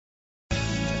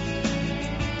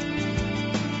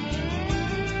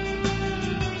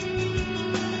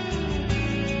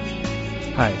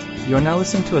Hi, you are now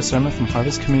listening to a sermon from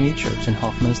Harvest Community Church in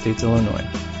Hoffman Estates, Illinois.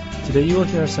 Today you will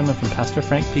hear a sermon from Pastor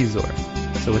Frank Pizor.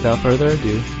 So without further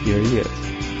ado, here he is.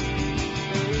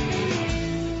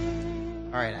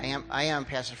 All right, I am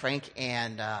Pastor Frank,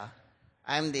 and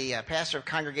I'm the pastor of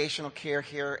congregational care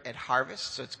here at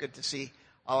Harvest, so it's good to see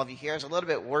all of you here. I was a little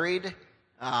bit worried,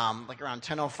 like around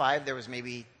 10:05, there was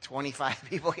maybe 25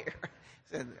 people here.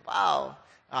 I said,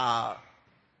 wow.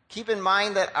 Keep in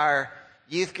mind that our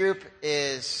youth group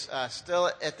is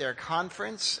still at their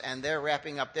conference, and they're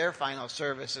wrapping up their final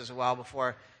service as well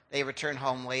before they return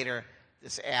home later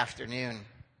this afternoon.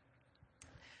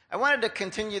 I wanted to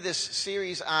continue this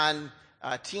series on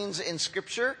teens in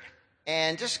Scripture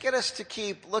and just get us to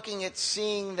keep looking at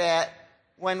seeing that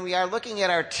when we are looking at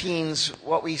our teens,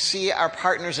 what we see are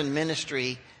partners in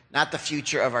ministry, not the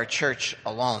future of our church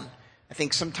alone. I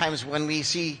think sometimes when we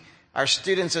see our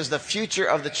students as the future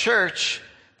of the church,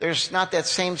 there's not that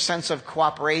same sense of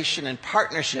cooperation and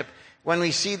partnership when we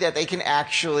see that they can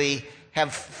actually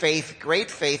have faith,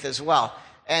 great faith as well.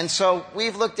 And so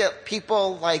we've looked at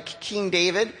people like King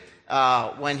David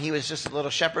when he was just a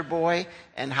little shepherd boy,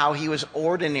 and how he was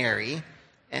ordinary,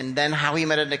 and then how he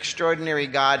met an extraordinary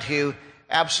God who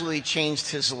absolutely changed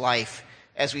his life,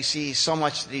 as we see so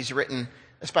much that he's written,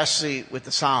 especially with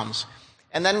the Psalms.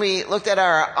 And then we looked at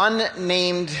our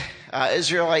unnamed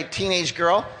Israelite teenage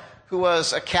girl who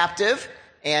was a captive,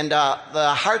 and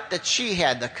the heart that she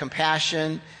had, the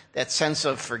compassion, that sense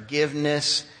of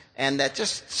forgiveness, and that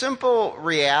just simple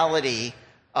reality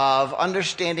of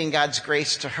understanding God's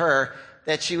grace to her,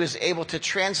 that she was able to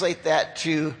translate that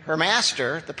to her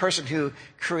master, the person who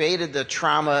created the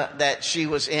trauma that she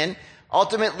was in,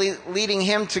 ultimately leading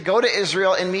him to go to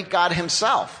Israel and meet God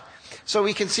himself. So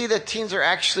we can see that teens are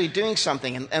actually doing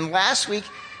something. And last week,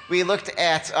 we looked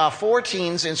at 4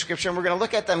 teens in Scripture, and we're going to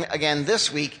look at them again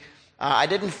this week. I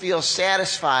didn't feel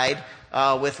satisfied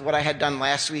with what I had done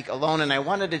last week alone, and I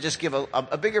wanted to just give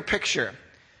a bigger picture.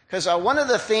 Because one of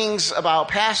the things about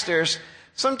pastors,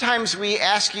 sometimes we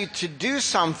ask you to do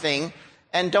something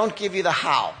and don't give you the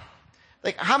how.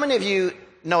 Like, how many of you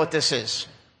know what this is?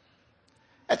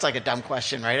 That's like a dumb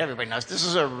question, right? Everybody knows. This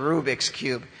is a Rubik's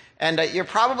Cube. And you're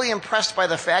probably impressed by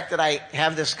the fact that I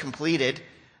have this completed.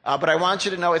 But I want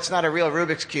you to know it's not a real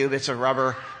Rubik's Cube. It's a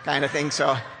rubber kind of thing.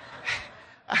 So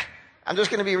I'm just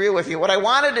going to be real with you. What I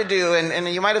wanted to do, and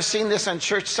you might have seen this on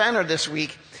Church Center this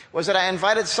week, was that I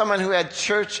invited someone who had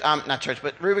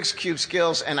Rubik's Cube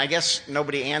skills, and I guess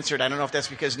nobody answered. I don't know if that's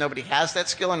because nobody has that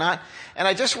skill or not. And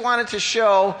I just wanted to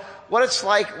show what it's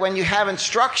like when you have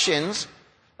instructions.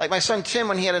 Like my son Tim,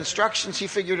 when he had instructions, he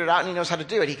figured it out and he knows how to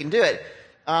do it. He can do it.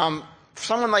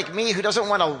 Someone like me who doesn't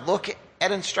want to look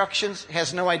at instructions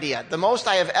has no idea. The most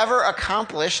I have ever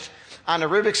accomplished on a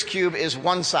Rubik's Cube is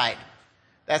one side.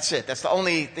 That's it. That's the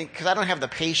only thing, because I don't have the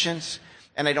patience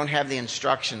and I don't have the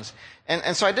instructions.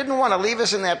 And so I didn't want to leave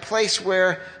us in that place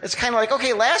where it's kind of like,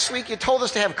 okay, last week you told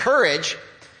us to have courage,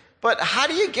 but how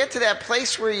do you get to that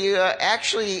place where you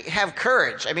actually have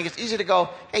courage? I mean, it's easy to go,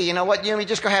 hey, you know what, you and me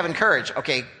just go having courage.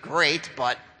 Okay, great,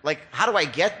 but like, how do I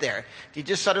get there? Do you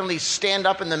just suddenly stand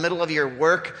up in the middle of your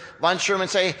work lunchroom and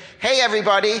say, hey,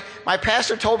 everybody, my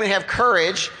pastor told me to have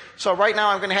courage, so right now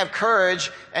I'm going to have courage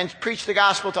and preach the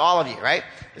gospel to all of you, right?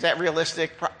 Is that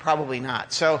realistic? Probably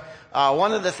not. So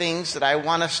one of the things that I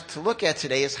want us to look at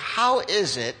today is how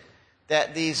is it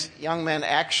that these young men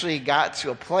actually got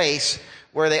to a place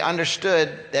where they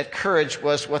understood that courage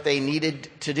was what they needed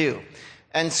to do.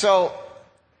 And so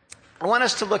I want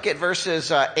us to look at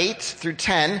verses 8 through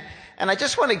 10, and I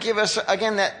just want to give us,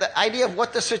 again, the idea of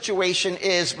what the situation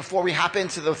is before we hop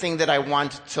into the thing that I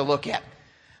want to look at.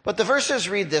 But the verses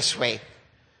read this way.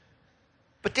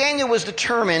 But Daniel was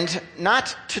determined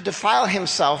not to defile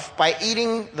himself by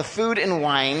eating the food and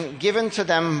wine given to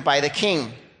them by the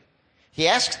king. He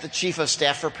asked the chief of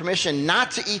staff for permission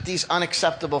not to eat these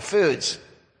unacceptable foods.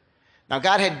 Now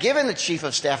God had given the chief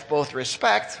of staff both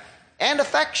respect and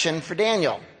affection for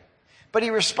Daniel. But he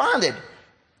responded,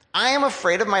 I am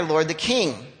afraid of my lord the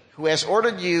king, who has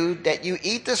ordered you that you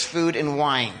eat this food and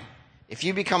wine. If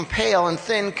you become pale and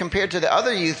thin compared to the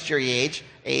other youths your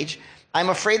age, I'm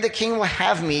afraid the king will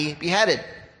have me beheaded.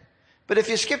 But if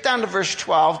you skip down to verse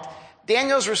 12,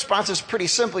 Daniel's response is pretty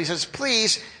simple. He says,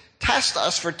 please test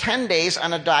us for 10 days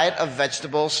on a diet of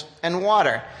vegetables and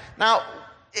water. Now,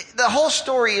 the whole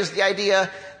story is the idea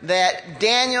that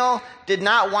Daniel did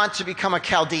not want to become a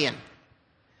Chaldean.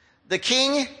 The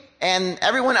king and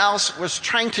everyone else was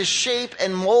trying to shape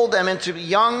and mold them into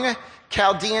young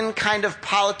Chaldean kind of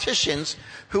politicians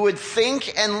who would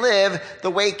think and live the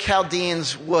way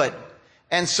Chaldeans would.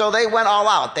 And so they went all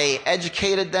out. They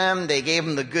educated them. They gave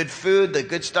them the good food, the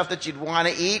good stuff that you'd want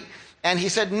to eat. And he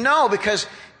said, no, because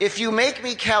if you make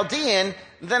me Chaldean,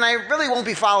 then I really won't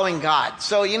be following God.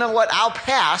 So you know what? I'll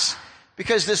pass,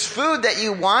 because this food that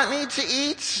you want me to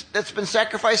eat that's been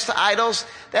sacrificed to idols,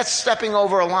 that's stepping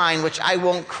over a line which I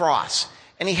won't cross.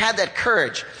 And he had that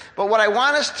courage. But what I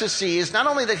want us to see is not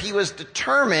only that he was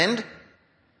determined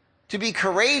to be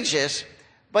courageous,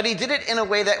 but he did it in a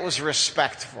way that was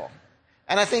respectful.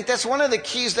 And I think that's one of the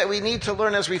keys that we need to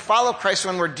learn as we follow Christ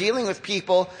when we're dealing with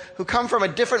people who come from a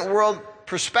different world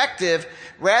perspective,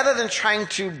 rather than trying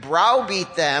to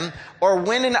browbeat them or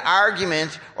win an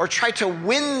argument or try to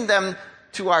win them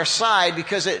to our side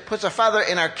because it puts a feather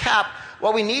in our cap.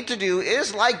 What we need to do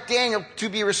is, like Daniel, to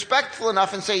be respectful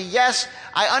enough and say, yes,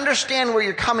 I understand where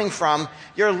you're coming from.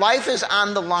 Your life is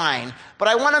on the line. But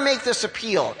I want to make this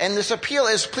appeal. And this appeal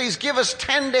is, please give us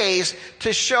 10 days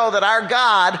to show that our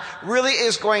God really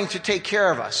is going to take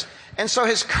care of us. And so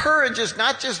his courage is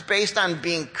not just based on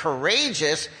being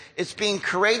courageous. It's being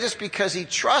courageous because he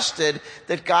trusted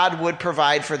that God would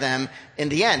provide for them in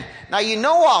the end. Now, you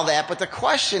know all that, but the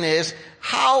question is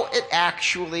how it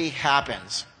actually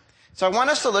happens. So I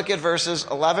want us to look at verses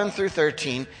 11 through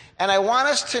 13, and I want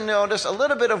us to notice a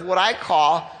little bit of what I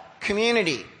call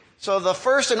community. So the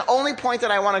first and only point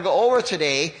that I want to go over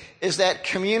today is that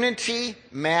community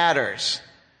matters.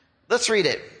 Let's read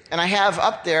it. And I have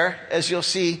up there, as you'll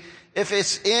see, if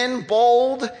it's in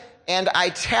bold and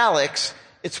italics,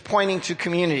 it's pointing to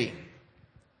community.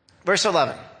 Verse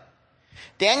 11.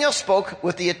 Daniel spoke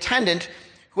with the attendant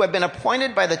who had been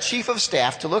appointed by the chief of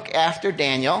staff to look after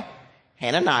Daniel,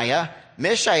 Hananiah,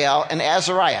 Mishael, and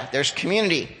Azariah. There's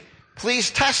community. Please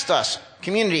test us,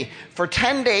 community, for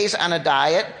 10 days on a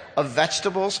diet of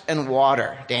vegetables and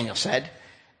water, Daniel said.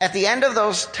 At the end of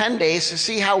those 10 days, to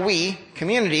see how we,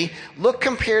 community, look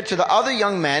compared to the other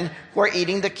young men who are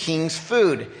eating the king's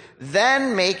food.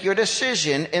 Then make your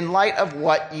decision in light of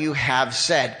what you have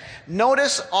said.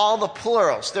 Notice all the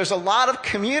plurals. There's a lot of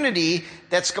community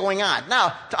that's going on.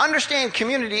 Now, to understand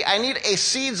community, I need a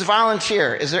seeds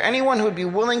volunteer. Is there anyone who would be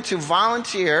willing to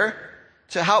volunteer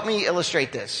to help me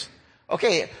illustrate this?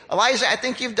 Okay, Eliza, I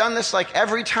think you've done this like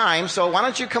every time, so why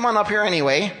don't you come on up here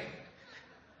anyway?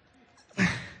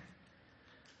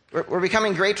 We're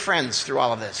becoming great friends through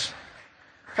all of this.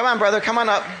 Come on, brother, come on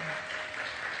up.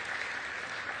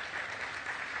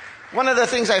 One of the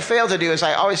things I fail to do is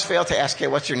I always fail to ask, hey,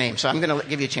 what's your name? So I'm going to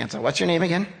give you a chance. What's your name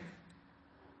again?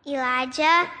 Elijah.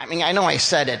 I mean, I know I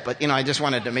said it, but, I just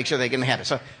wanted to make sure they didn't have it.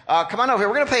 So come on over here.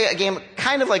 We're going to play a game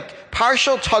kind of like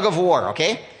partial tug of war,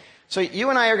 okay? So you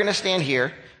and I are going to stand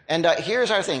here, and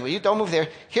here's our thing. Well, you don't move there.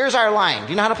 Here's our line. Do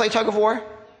you know how to play tug of war?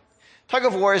 Tug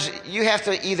of war is you have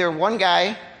to either one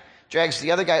guy drags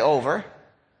the other guy over,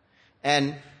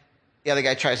 and the other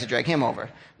guy tries to drag him over.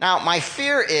 Now, my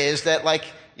fear is that,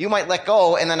 you might let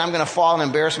go, and then I'm going to fall and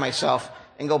embarrass myself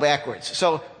and go backwards.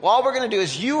 So all we're going to do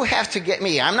is you have to get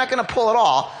me. I'm not going to pull it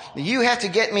all. You have to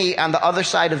get me on the other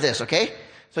side of this, okay?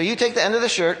 So you take the end of the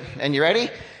shirt, and you ready?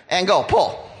 And go.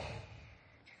 Pull.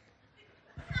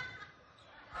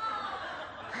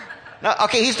 Now,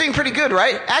 okay, he's doing pretty good,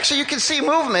 right? Actually, you can see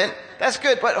movement. That's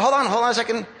good. But hold on a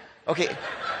second. Okay.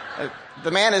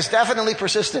 The man is definitely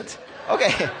persistent.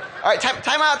 Okay. All right,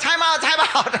 time out.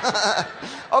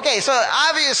 Okay, so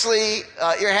obviously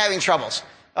you're having troubles.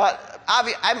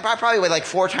 I'm probably weigh like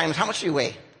 4 times. How much do you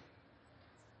weigh?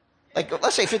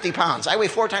 Let's say 50 pounds. I weigh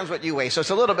 4 times what you weigh, so it's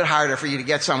a little bit harder for you to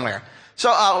get somewhere.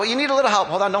 So you need a little help.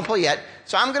 Hold on, don't pull yet.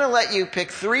 So I'm going to let you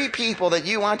pick 3 people that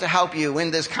you want to help you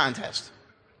win this contest.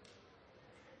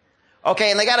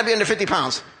 Okay, and they got to be under 50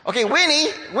 pounds. Okay,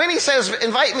 Winnie says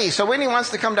invite me. So Winnie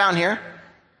wants to come down here.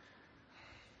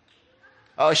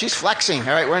 Oh, she's flexing.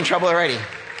 All right, we're in trouble already.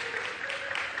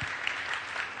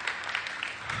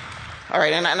 All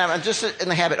right, and I'm just in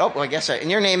the habit. Oh, well, I guess and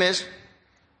your name is?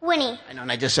 Winnie. I know,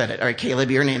 and I just said it. All right,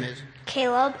 Caleb, your name is?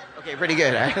 Caleb. Okay, pretty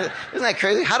good. All right. Isn't that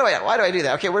crazy? Why do I do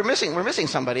that? Okay, we're missing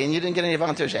somebody, and you didn't get any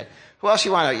volunteers yet. Who else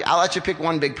you want? I'll let you pick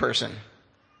one big person.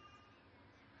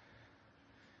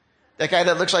 That guy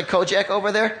that looks like Kojak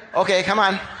over there? Okay, come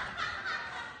on.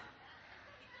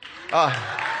 Oh,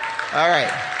 all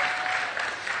right.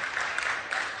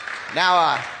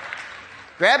 Now,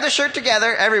 grab the shirt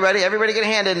together. Everybody get a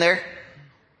hand in there.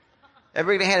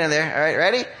 Everybody get a hand in there. All right,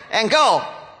 ready? And go.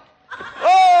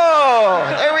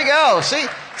 Oh, there we go. See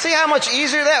how much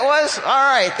easier that was? All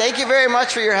right, thank you very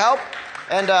much for your help.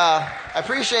 And I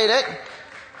appreciate it.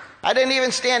 I didn't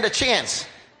even stand a chance.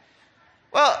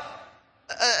 Well,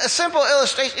 a simple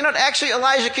illustration. Actually,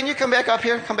 Elijah, can you come back up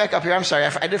here? Come back up here. I'm sorry.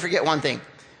 I did forget one thing.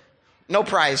 No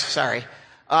prize. Sorry.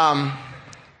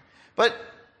 But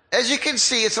as you can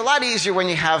see, it's a lot easier when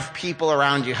you have people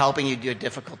around you helping you do a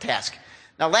difficult task.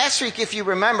 Now, last week, if you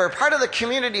remember, part of the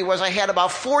community was I had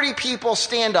about 40 people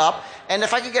stand up. And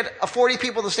if I could get 40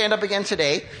 people to stand up again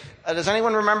today, does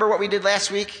anyone remember what we did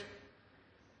last week?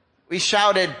 We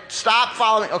shouted, "Stop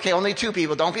following." Okay, only 2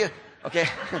 people. Don't be, okay.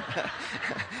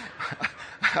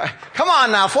 Come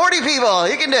on now, 40 people.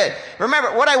 You can do it.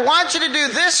 Remember, what I want you to do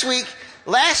this week,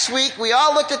 last week, we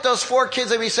all looked at those 4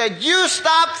 kids and we said, "You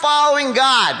stop following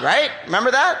God," right?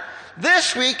 Remember that?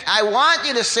 This week, I want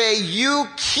you to say, "You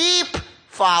keep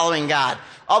following God."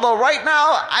 Although right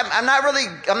now, I'm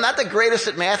not the greatest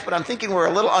at math, but I'm thinking we're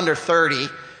a little under 30.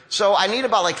 So I need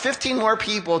about like 15 more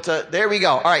people there we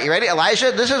go. All right, you ready?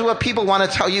 Elijah, this is what people want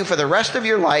to tell you for the rest of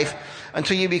your life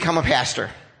until you become a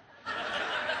pastor.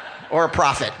 Or a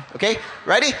prophet. Okay?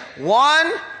 Ready?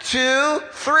 1, 2,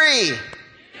 3.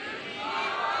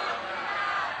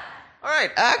 All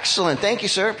right, excellent. Thank you,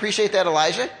 sir. Appreciate that,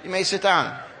 Elijah. You may sit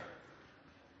down.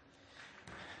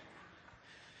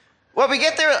 What we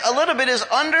get there a little bit is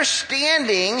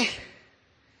understanding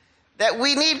that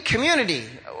we need community.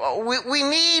 We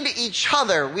need each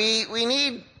other. We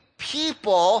need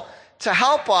people to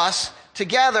help us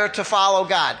together to follow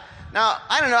God. Now,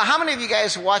 I don't know, how many of you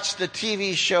guys watched the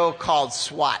TV show called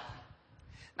SWAT?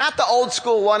 Not the old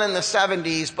school one in the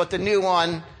 70s, but the new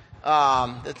one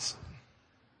that's...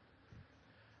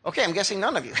 Okay, I'm guessing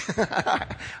none of you. All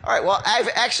right, well,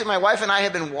 my wife and I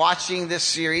have been watching this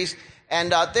series,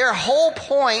 and their whole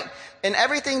point and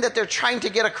everything that they're trying to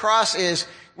get across is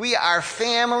we are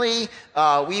family,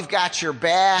 we've got your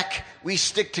back, we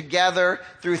stick together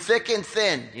through thick and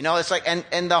thin. You know, it's like,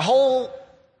 and the whole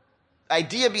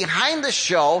idea behind the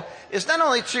show is not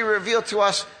only to reveal to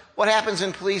us what happens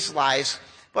in police lives,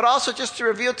 but also just to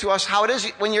reveal to us how it is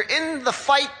when you're in the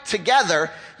fight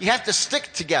together, you have to stick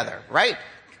together, right?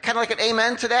 Kind of like an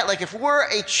amen to that. Like if we're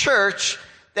a church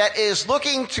that is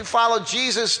looking to follow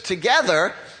Jesus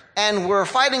together, and we're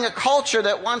fighting a culture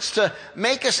that wants to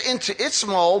make us into its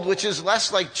mold, which is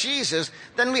less like Jesus,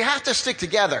 then we have to stick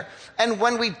together. And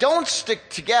when we don't stick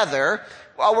together,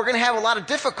 well, we're going to have a lot of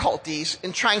difficulties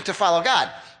in trying to follow God.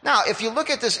 Now, if you look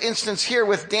at this instance here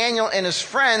with Daniel and his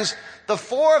friends, the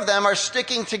 4 of them are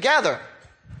sticking together.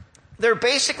 They're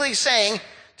basically saying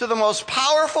to the most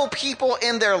powerful people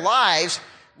in their lives,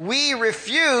 we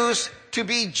refuse to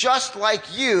be just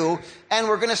like you, and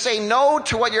we're going to say no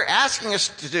to what you're asking us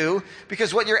to do,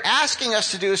 because what you're asking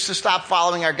us to do is to stop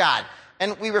following our God.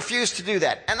 And we refuse to do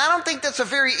that. And I don't think that's a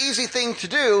very easy thing to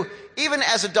do, even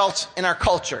as adults in our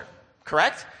culture.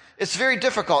 Correct? It's very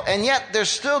difficult. And yet they're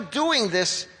still doing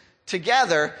this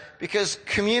together because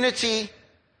community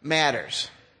matters.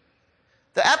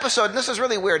 The episode, and this is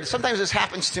really weird, sometimes this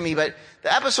happens to me, but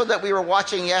the episode that we were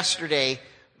watching yesterday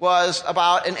was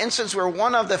about an instance where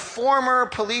one of the former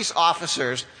police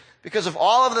officers, because of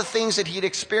all of the things that he'd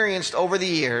experienced over the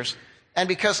years, and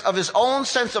because of his own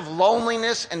sense of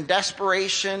loneliness and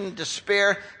desperation,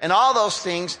 despair, and all those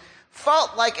things,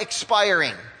 felt like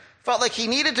expiring. Felt like he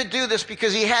needed to do this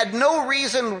because he had no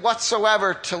reason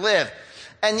whatsoever to live.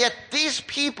 And yet these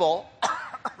people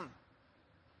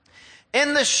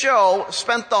in the show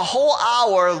spent the whole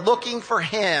hour looking for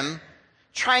him,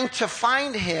 trying to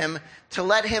find him to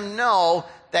let him know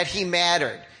that he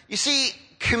mattered. You see,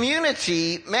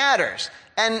 community matters.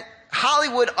 And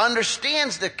Hollywood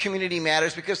understands that community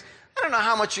matters because I don't know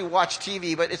how much you watch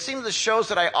TV, but it seems the shows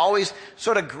that I always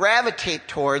sort of gravitate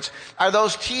towards are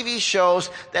those TV shows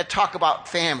that talk about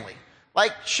family.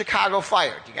 Like Chicago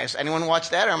Fire. Do you guys, anyone watch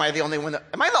that? Or am I the only one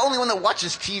that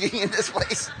watches TV in this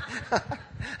place?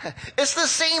 It's the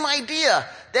same idea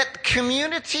that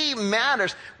community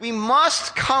matters. We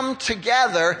must come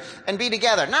together and be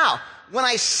together. Now, when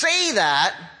I say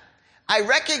that, I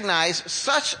recognize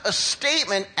such a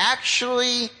statement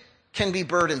actually can be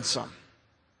burdensome.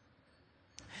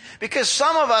 Because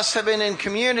some of us have been in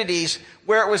communities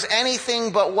where it was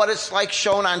anything but what it's like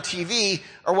shown on TV,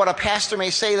 or what a pastor may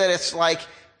say that it's like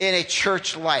in a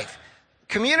church life.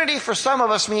 Community for some of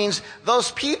us means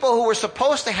those people who were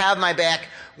supposed to have my back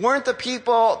weren't the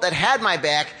people that had my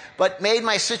back, but made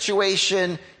my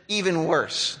situation even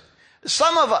worse.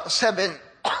 Some of us have been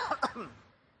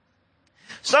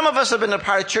a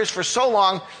part of church for so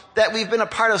long that we've been a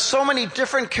part of so many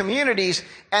different communities,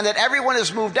 and that everyone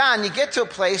has moved on. You get to a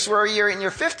place where you're in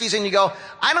your 50s and you go,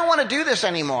 I don't want to do this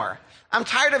anymore. I'm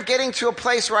tired of getting to a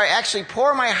place where I actually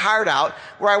pour my heart out,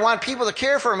 where I want people to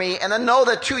care for me, and then know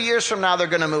that 2 years from now they're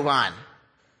going to move on.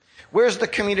 Where's the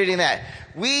community in that?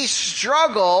 We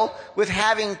struggle with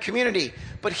having community.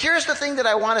 But here's the thing that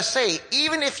I want to say.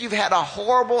 Even if you've had a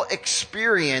horrible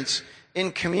experience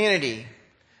in community,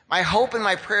 My hope and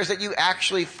my prayer is that you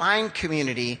actually find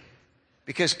community,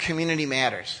 because community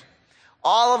matters.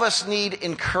 All of us need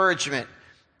encouragement,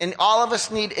 and all of us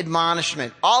need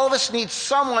admonishment. All of us need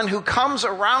someone who comes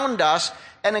around us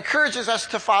and encourages us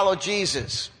to follow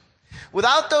Jesus.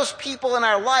 Without those people in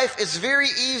our life, it's very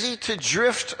easy to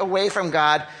drift away from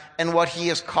God and what He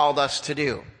has called us to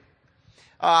do.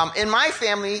 In my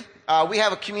family, we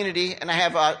have a community, and I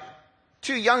have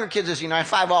 2 younger kids, as you know. I have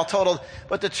 5 all total,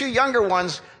 but the 2 younger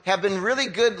ones have been really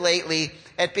good lately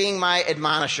at being my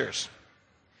admonishers.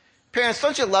 Parents,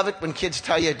 don't you love it when kids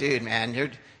tell you, dude, man,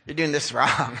 you're doing this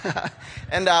wrong?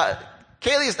 And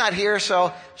Kaylee's not here,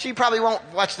 so she probably won't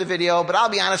watch the video, but I'll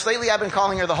be honest, lately I've been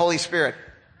calling her the Holy Spirit.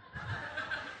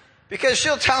 Because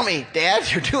she'll tell me, Dad,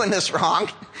 you're doing this wrong.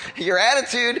 Your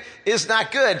attitude is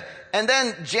not good. And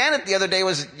then Janet the other day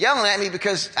was yelling at me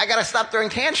because I got to stop throwing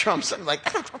tantrums. I'm like,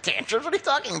 I don't throw tantrums. What are you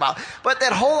talking about? But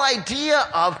that whole idea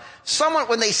of someone,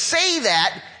 when they say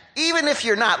that, even if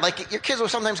you're not, like your kids will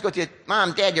sometimes go to you,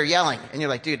 Mom, Dad, you're yelling. And you're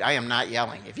like, dude, I am not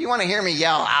yelling. If you want to hear me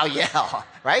yell, I'll yell,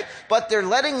 right? But they're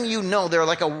letting you know, they're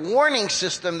like a warning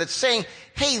system that's saying,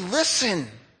 hey, listen,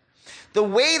 the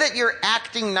way that you're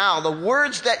acting now, the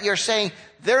words that you're saying,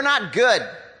 they're not good.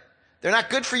 They're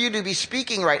not good for you to be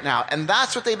speaking right now. And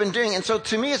that's what they've been doing. And so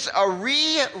to me, it's a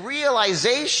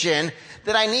realization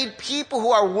that I need people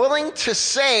who are willing to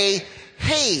say,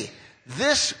 hey,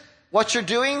 what you're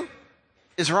doing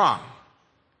is wrong.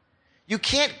 You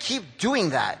can't keep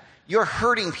doing that. You're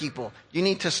hurting people. You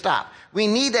need to stop. We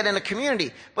need that in a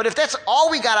community. But if that's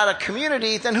all we got out of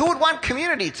community, then who would want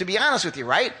community, to be honest with you,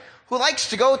 right? Who likes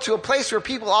to go to a place where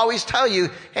people always tell you,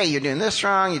 hey, you're doing this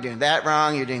wrong, you're doing that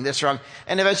wrong, you're doing this wrong,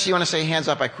 and eventually you want to say, hands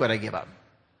up, I quit, I give up.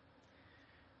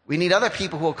 We need other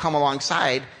people who will come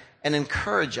alongside and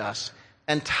encourage us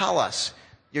and tell us,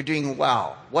 you're doing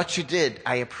well. What you did,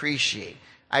 I appreciate.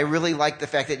 I really like the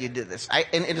fact that you did this.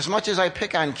 And as much as I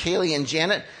pick on Kaylee and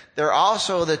Janet, they're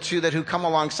also the 2 who come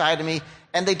alongside of me,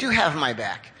 and they do have my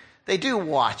back. They do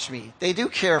watch me. They do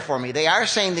care for me. They are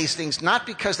saying these things not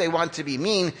because they want to be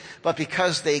mean, but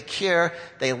because they care,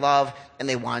 they love, and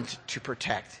they want to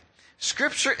protect.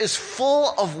 Scripture is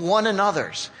full of one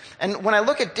another's. And when I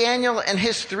look at Daniel and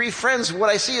his 3 friends, what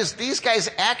I see is these guys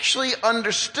actually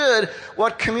understood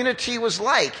what community was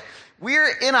like.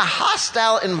 We're in a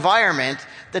hostile environment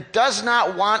that does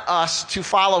not want us to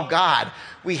follow God.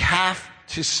 We have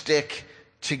to stick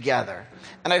together.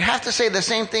 And I'd have to say the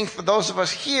same thing for those of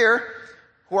us here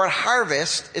who are at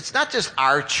Harvest. It's not just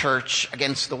our church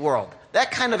against the world. That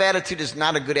kind of attitude is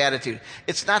not a good attitude.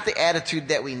 It's not the attitude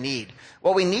that we need.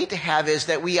 What we need to have is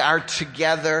that we are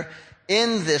together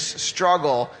in this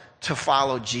struggle to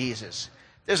follow Jesus.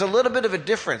 There's a little bit of a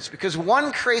difference because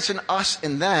one creates an us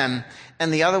and them,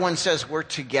 and the other one says we're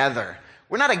together.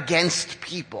 We're not against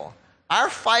people. Our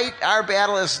fight, our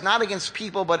battle is not against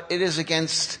people, but it is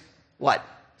against what?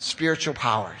 Spiritual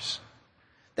powers.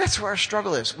 That's where our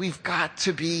struggle is. We've got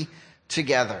to be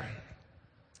together.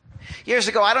 Years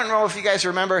ago, I don't know if you guys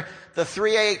remember the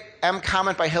 3 a.m.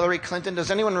 comment by Hillary Clinton.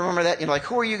 Does anyone remember that? You know, like,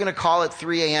 who are you going to call at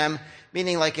 3 a.m.?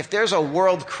 Meaning, like, if there's a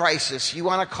world crisis, you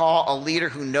want to call a leader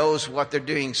who knows what they're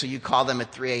doing, so you call them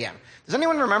at 3 a.m. Does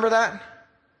anyone remember that?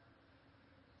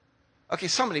 Okay,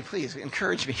 somebody please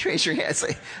encourage me. Raise your hand.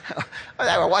 Say,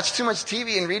 I watch too much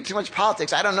TV and read too much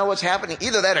politics. I don't know what's happening.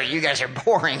 Either that or you guys are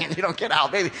boring and you don't get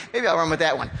out. Maybe I'll run with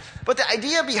that one. But the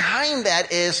idea behind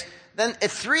that is then at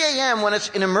 3 a.m. when it's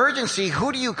an emergency,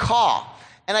 who do you call?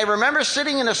 And I remember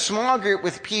sitting in a small group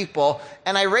with people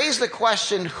and I raised the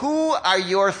question, who are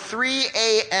your 3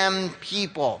 a.m.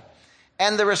 people?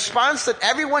 And the response that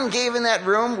everyone gave in that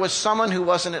room was someone who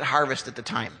wasn't at Harvest at the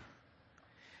time.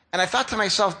 And I thought to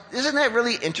myself, isn't that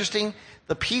really interesting?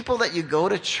 The people that you go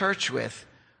to church with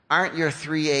aren't your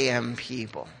 3 a.m.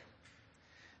 people.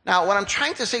 Now, what I'm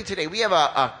trying to say today, we have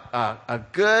a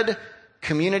good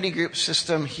community group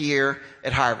system here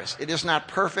at Harvest. It is not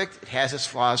perfect. It has its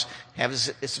flaws, it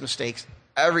has its mistakes.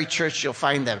 Every church you'll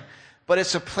find them. But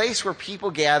it's a place where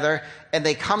people gather and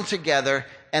they come together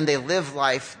and they live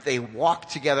life. They walk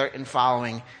together in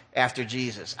following after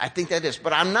Jesus. I think that is.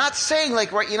 But I'm not saying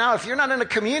like right now, if you're not in a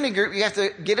community group, you have to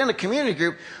get in a community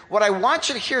group. What I want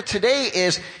you to hear today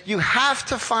is you have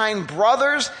to find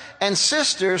brothers and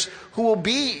sisters who will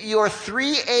be your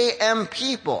 3 a.m.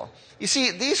 people. You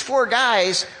see, these 4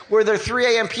 guys were their 3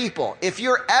 a.m. people. If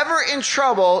you're ever in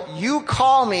trouble, you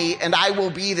call me and I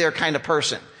will be there kind of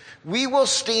person. We will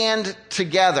stand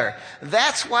together.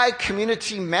 That's why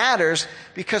community matters,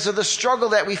 because of the struggle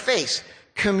that we face.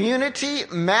 Community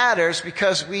matters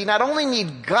because we not only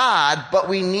need God, but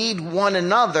we need one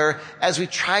another as we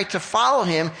try to follow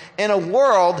him in a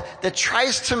world that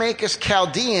tries to make us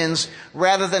Chaldeans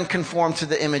rather than conform to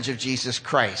the image of Jesus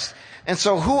Christ. And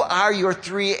so who are your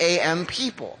 3 a.m.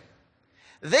 people?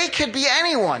 They could be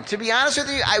anyone. To be honest with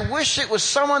you, I wish it was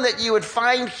someone that you would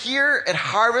find here at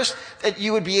Harvest that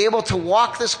you would be able to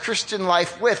walk this Christian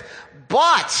life with.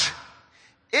 But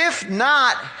if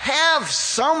not, have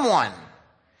someone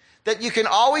that you can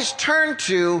always turn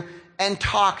to and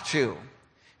talk to.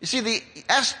 You see,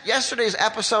 yesterday's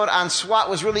episode on SWAT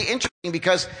was really interesting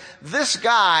because this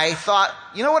guy thought,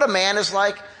 you know what a man is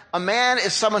like? A man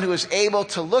is someone who is able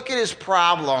to look at his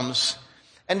problems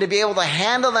and to be able to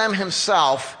handle them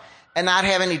himself and not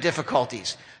have any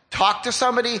difficulties. Talk to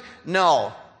somebody?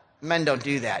 No, men don't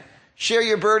do that. Share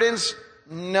your burdens?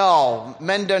 No,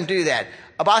 men don't do that.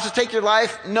 About to take your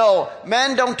life? No,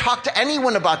 men don't talk to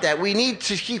anyone about that. We need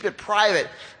to keep it private.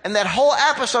 And that whole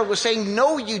episode was saying,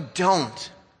 no, you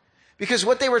don't. Because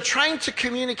what they were trying to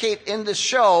communicate in the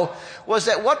show was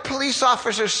that what police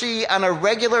officers see on a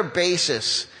regular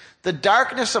basis, the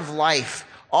darkness of life,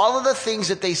 all of the things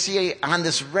that they see on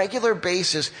this regular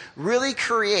basis really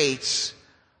creates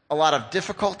a lot of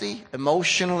difficulty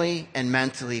emotionally and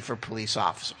mentally for police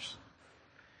officers.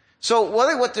 So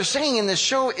what they're saying in this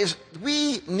show is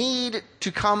we need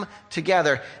to come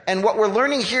together. And what we're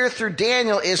learning here through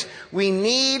Daniel is we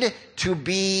need to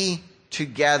be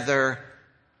together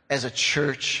as a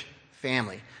church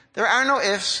family. There are no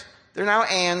ifs, there are no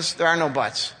ands, there are no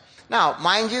buts. Now,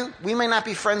 mind you, we may not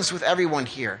be friends with everyone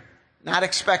here. Not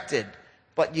expected.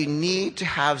 But you need to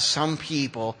have some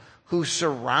people who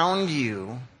surround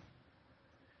you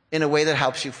in a way that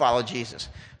helps you follow Jesus.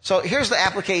 So here's the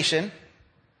application.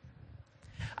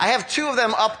 I have 2 of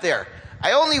them up there.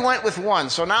 I only went with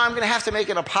 1, so now I'm going to have to make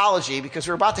an apology because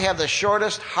we're about to have the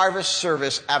shortest harvest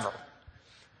service ever.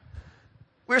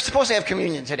 We were supposed to have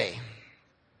communion today.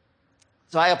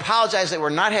 So I apologize that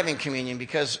we're not having communion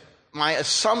because my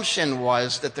assumption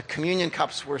was that the communion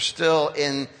cups were still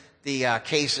in the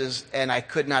cases and I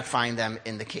could not find them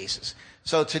in the cases.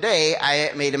 So today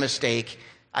I made a mistake.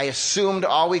 I assumed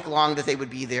all week long that they would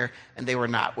be there and they were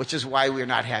not, which is why we're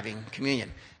not having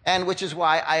communion. And which is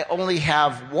why I only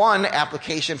have 1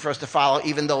 application for us to follow,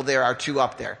 even though there are 2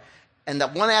 up there. And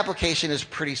that 1 application is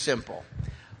pretty simple.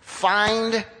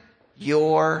 Find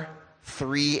your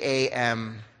 3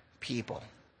 a.m. people.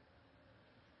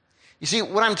 You see,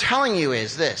 what I'm telling you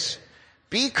is this.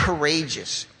 Be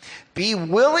courageous. Be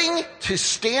willing to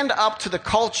stand up to the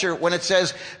culture when it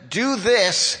says, do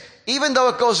this, even though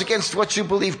it goes against what you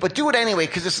believe, but do it anyway,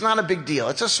 because it's not a big deal.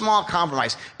 It's a small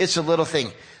compromise. It's a little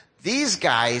thing. These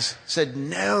guys said,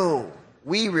 no,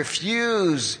 we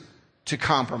refuse to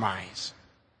compromise.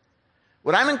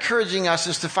 What I'm encouraging us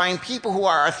is to find people who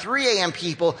are our 3 a.m.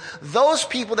 people, those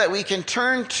people that we can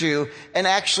turn to and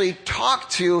actually talk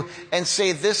to and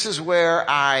say, this is where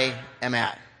I am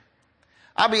at.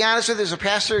 I'll be honest with you, as a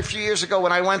pastor a few years ago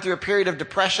when I went through a period of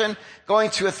depression,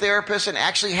 going to a therapist and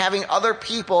actually having other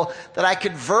people that I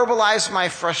could verbalize my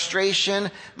frustration,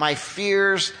 my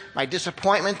fears, my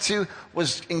disappointment to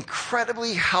was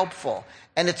incredibly helpful.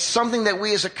 And it's something that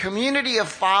we as a community of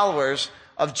followers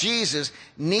of Jesus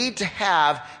need to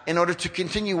have in order to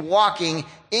continue walking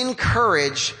in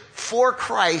courage for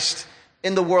Christ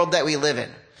in the world that we live in.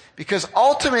 Because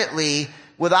ultimately,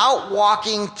 without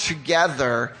walking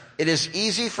together, it is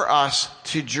easy for us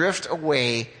to drift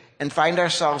away and find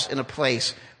ourselves in a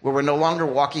place where we're no longer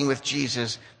walking with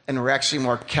Jesus and we're actually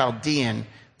more Chaldean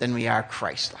than we are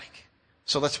Christ-like.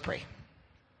 So let's pray.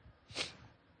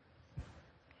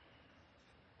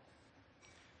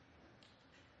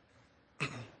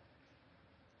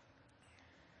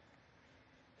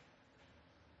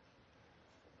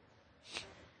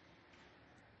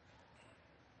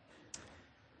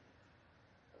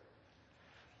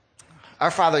 Our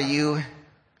Father, you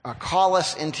call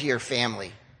us into your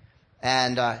family.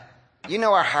 And you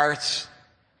know our hearts.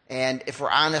 And if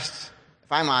we're honest,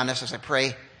 if I'm honest as I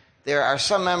pray, there are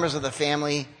some members of the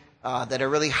family that are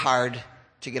really hard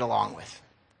to get along with.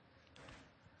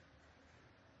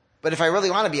 But if I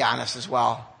really want to be honest as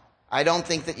well, I don't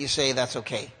think that you say that's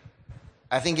okay.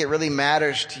 I think it really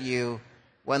matters to you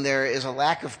when there is a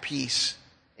lack of peace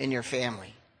in your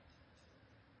family.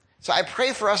 So I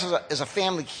pray for us as a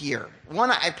family here. One,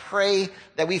 I pray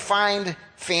that we find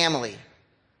family.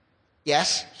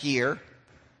 Yes, here,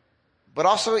 but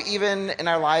also even in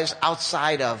our lives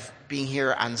outside of being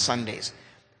here on Sundays.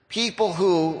 People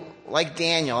who, like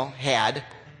Daniel had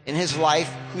in his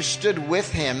life, who stood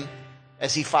with him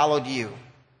as he followed you.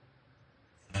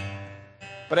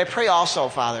 But I pray also,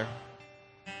 Father,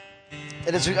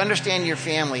 that as we understand your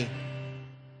family,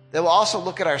 that we'll also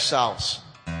look at ourselves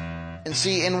and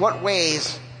see in what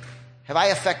ways have I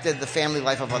affected the family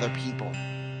life of other people,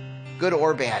 good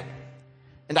or bad.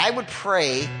 And I would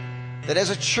pray that as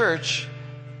a church,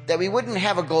 that we wouldn't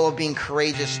have a goal of being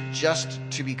courageous just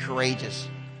to be courageous,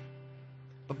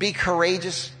 but be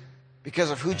courageous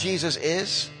because of who Jesus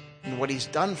is and what he's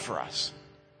done for us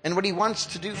and what he wants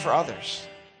to do for others.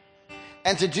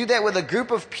 And to do that with a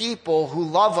group of people who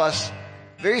love us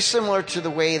very similar to the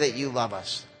way that you love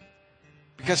us.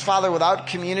 Because, Father, without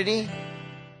community,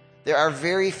 there are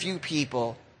very few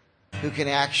people who can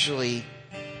actually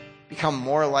become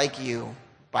more like you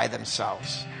by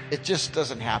themselves. It just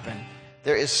doesn't happen.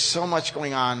 There is so much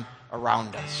going on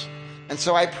around us. And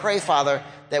so I pray, Father,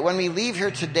 that when we leave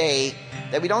here today,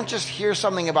 that we don't just hear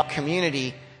something about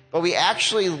community, but we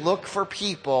actually look for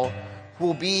people who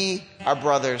will be our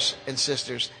brothers and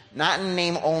sisters, not in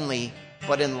name only,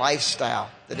 but in lifestyle.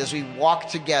 That as we walk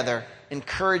together,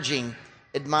 encouraging,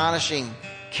 admonishing,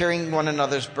 carrying one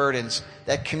another's burdens,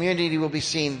 that community will be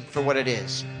seen for what it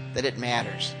is, that it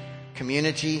matters.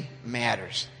 Community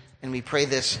matters. And we pray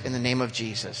this in the name of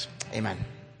Jesus. Amen.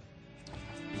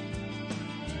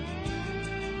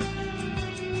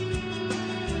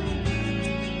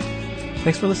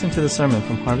 Thanks for listening to the sermon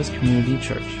from Harvest Community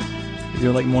Church. If you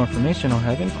would like more information or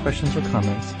have any questions or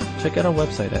comments, check out our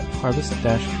website at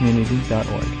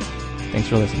harvest-community.org. Thanks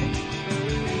for listening.